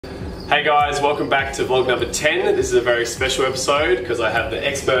Hey guys, welcome back to vlog number 10. This is a very special episode because I have the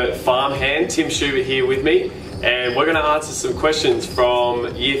expert farmhand Tim Schubert here with me, and we're going to answer some questions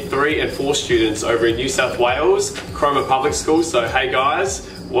from year 3 and 4 students over in New South Wales, Cromer Public School. So hey guys,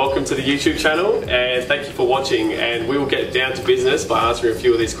 welcome to the YouTube channel and thank you for watching, and we will get down to business by answering a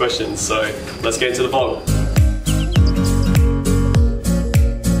few of these questions. So let's get into the vlog.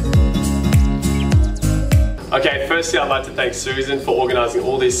 Okay, firstly I'd like to thank Susan for organising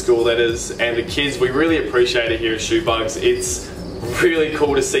all these school letters, and the kids, we really appreciate it here at Schubugs. It's really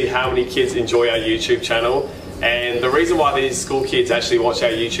cool to see how many kids enjoy our YouTube channel, and the reason why these school kids actually watch our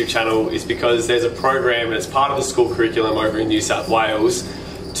YouTube channel is because there's a program, and it's part of the school curriculum over in New South Wales,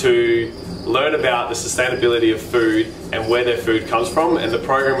 to learn about the sustainability of food and where their food comes from, and the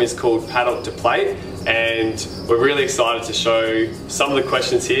program is called Paddock to Plate, and we're really excited to show some of the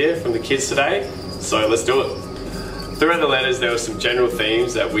questions here from the kids today. So let's do it. Throughout the letters there were some general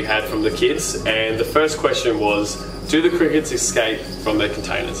themes that we had from the kids, and the first question was, do the crickets escape from their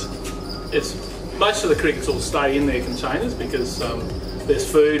containers? Most of the crickets all stay in their containers because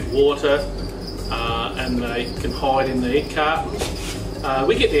there's food, water, and they can hide in the egg cartons.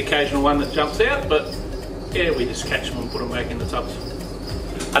 We get the occasional one that jumps out, but yeah, we just catch them and put them back in the tubs.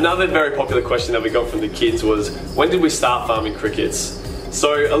 Another very popular question that we got from the kids was, when did we start farming crickets?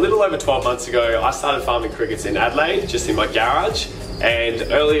 So a little over 12 months ago, I started farming crickets in Adelaide, just in my garage. And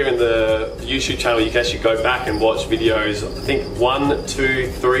earlier in the YouTube channel, you can actually go back and watch videos, I think 1, 2,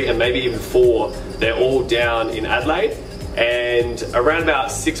 3, and maybe even 4. They're all down in Adelaide. And around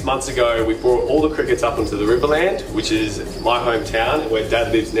about 6 months ago, we brought all the crickets up onto the Riverland, which is my hometown, where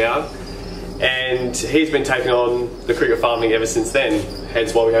Dad lives now. And he's been taking on the cricket farming ever since then.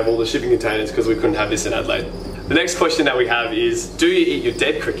 Hence why we have all the shipping containers, because we couldn't have this in Adelaide. The next question that we have is, do you eat your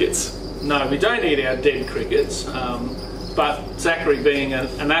dead crickets? No, we don't eat our dead crickets, but Zachary being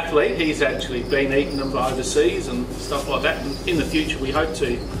an athlete, he's actually been eating them overseas and stuff like that. And in the future we hope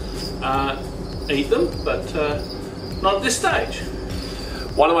to eat them, but not at this stage.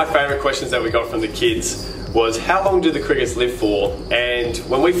 One of my favourite questions that we got from the kids was, how long do the crickets live for? And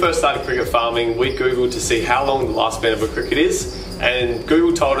when we first started cricket farming, we googled to see how long the lifespan of a cricket is, and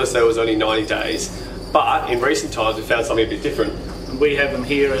Google told us that it was only 90 days. But in recent times we found something a bit different. We have them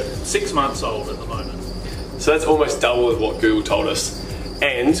here at 6 months old at the moment. So that's almost double of what Google told us.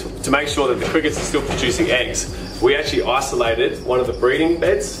 And to make sure that the crickets are still producing eggs, we actually isolated one of the breeding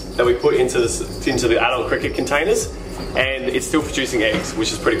beds that we put into the adult cricket containers, and it's still producing eggs,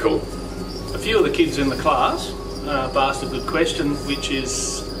 which is pretty cool. A few of the kids in the class have asked a good question, which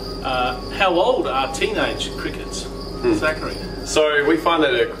is, how old are teenage crickets? Zachary? So we find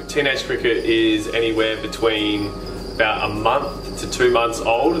that a teenage cricket is anywhere between about a month to 2 months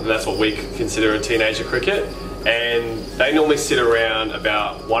old, and that's what we consider a teenager cricket, and they normally sit around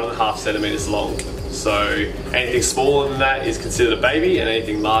about 1.5 centimetres long. So anything smaller than that is considered a baby, and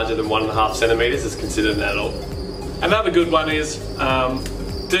anything larger than 1.5 centimetres is considered an adult. Another good one is,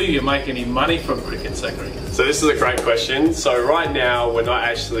 do you make any money from cricket, Zachary? So this is a great question. So right now we're not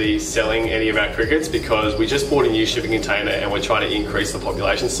actually selling any of our crickets because we just bought a new shipping container and we're trying to increase the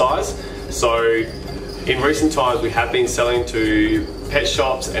population size. So in recent times we have been selling to pet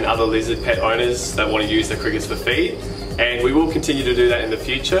shops and other lizard pet owners that want to use the crickets for feed, and we will continue to do that in the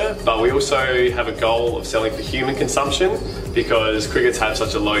future, but we also have a goal of selling for human consumption because crickets have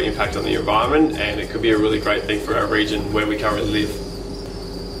such a low impact on the environment, and it could be a really great thing for our region where we currently live.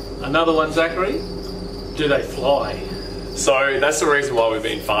 Another one, Zachary, do they fly? So that's the reason why we've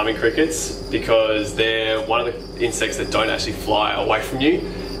been farming crickets, because they're one of the insects that don't actually fly away from you.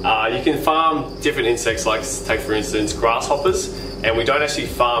 You can farm different insects, like take for instance grasshoppers, and we don't actually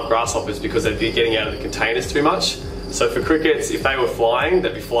farm grasshoppers because they'd be getting out of the containers too much. So for crickets, if they were flying,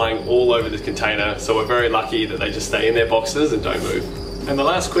 they'd be flying all over the container, so we're very lucky that they just stay in their boxes and don't move. And the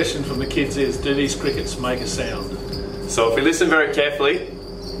last question from the kids is, do these crickets make a sound? So if we listen very carefully,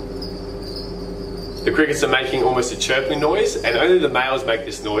 the crickets are making almost a chirping noise, and only the males make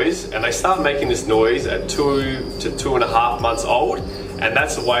this noise, and they start making this noise at 2 to 2.5 months old, and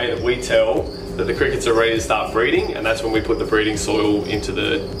that's the way that we tell that the crickets are ready to start breeding, and that's when we put the breeding soil into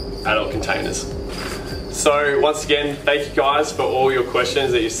the adult containers. So once again, thank you guys for all your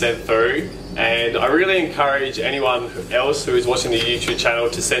questions that you sent through, and I really encourage anyone else who is watching the YouTube channel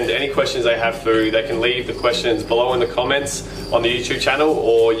to send any questions they have through. They can leave the questions below in the comments on the YouTube channel,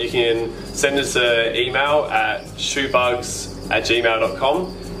 or you can send us an email at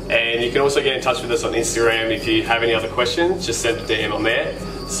schubugs@gmail.com, and you can also get in touch with us on Instagram if you have any other questions. Just send a DM on there.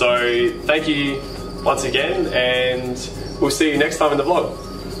 So thank you once again, and we'll see you next time in the vlog.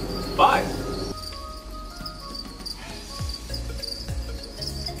 Bye.